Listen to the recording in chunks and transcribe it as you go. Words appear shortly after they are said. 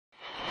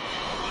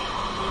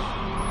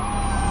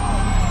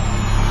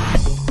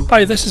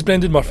Hi, this is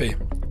Brendan Murphy.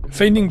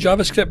 Finding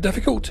JavaScript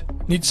difficult?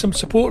 Need some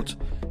support?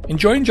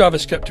 Enjoying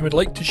JavaScript and would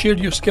like to share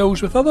your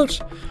skills with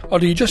others? Or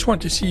do you just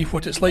want to see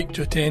what it's like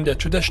to attend a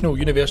traditional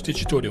university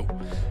tutorial?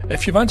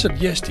 If you've answered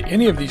yes to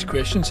any of these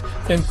questions,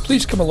 then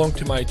please come along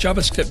to my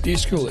JavaScript Day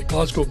School at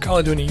Glasgow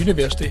Caledonian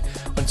University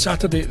on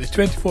Saturday the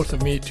 24th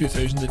of May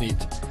 2008.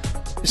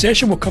 The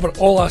session will cover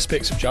all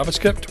aspects of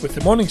JavaScript, with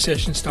the morning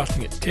session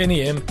starting at 10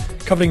 AM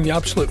covering the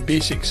absolute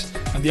basics,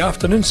 and the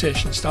afternoon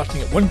session starting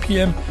at 1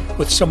 PM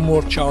with some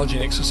more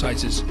challenging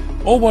exercises.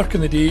 All work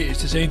in the day is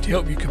designed to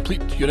help you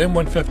complete your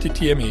M150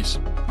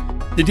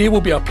 TMAs. The day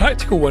will be a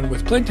practical one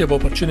with plenty of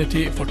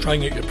opportunity for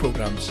trying out your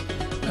programs.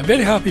 I'm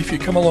very happy if you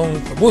come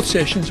along for both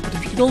sessions, but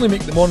if you can only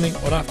make the morning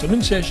or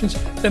afternoon sessions,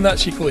 then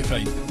that's equally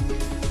fine.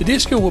 The day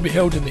school will be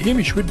held in the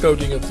Hamish Wood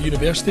building of the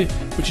university,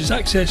 which is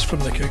accessed from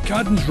the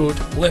Cowcaddens Road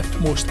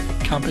leftmost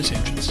campus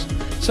entrance.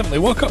 Simply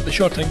walk up the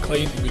short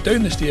incline and go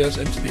down the stairs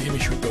into the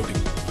Hamish Wood building.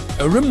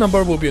 Our room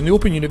number will be on the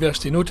Open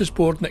University notice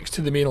board next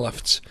to the main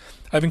lifts.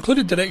 I've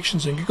included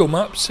directions in Google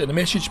Maps and a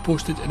message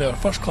posted in our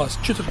first class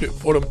tutor group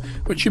forum,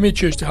 which you may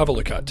choose to have a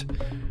look at.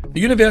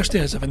 The university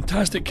has a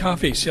fantastic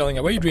cafe selling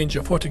a wide range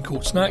of hot and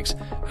cold snacks,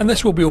 and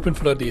this will be open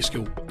for our day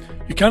school.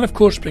 You can of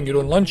course bring your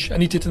own lunch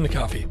and eat it in the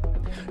cafe.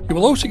 You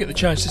will also get the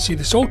chance to see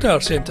the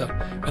Saltire Centre,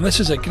 and this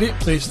is a great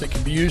place that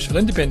can be used for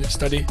independent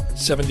study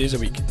 7 days a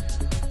week.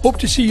 Hope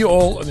to see you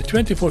all on the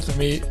 24th of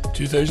May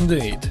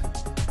 2008.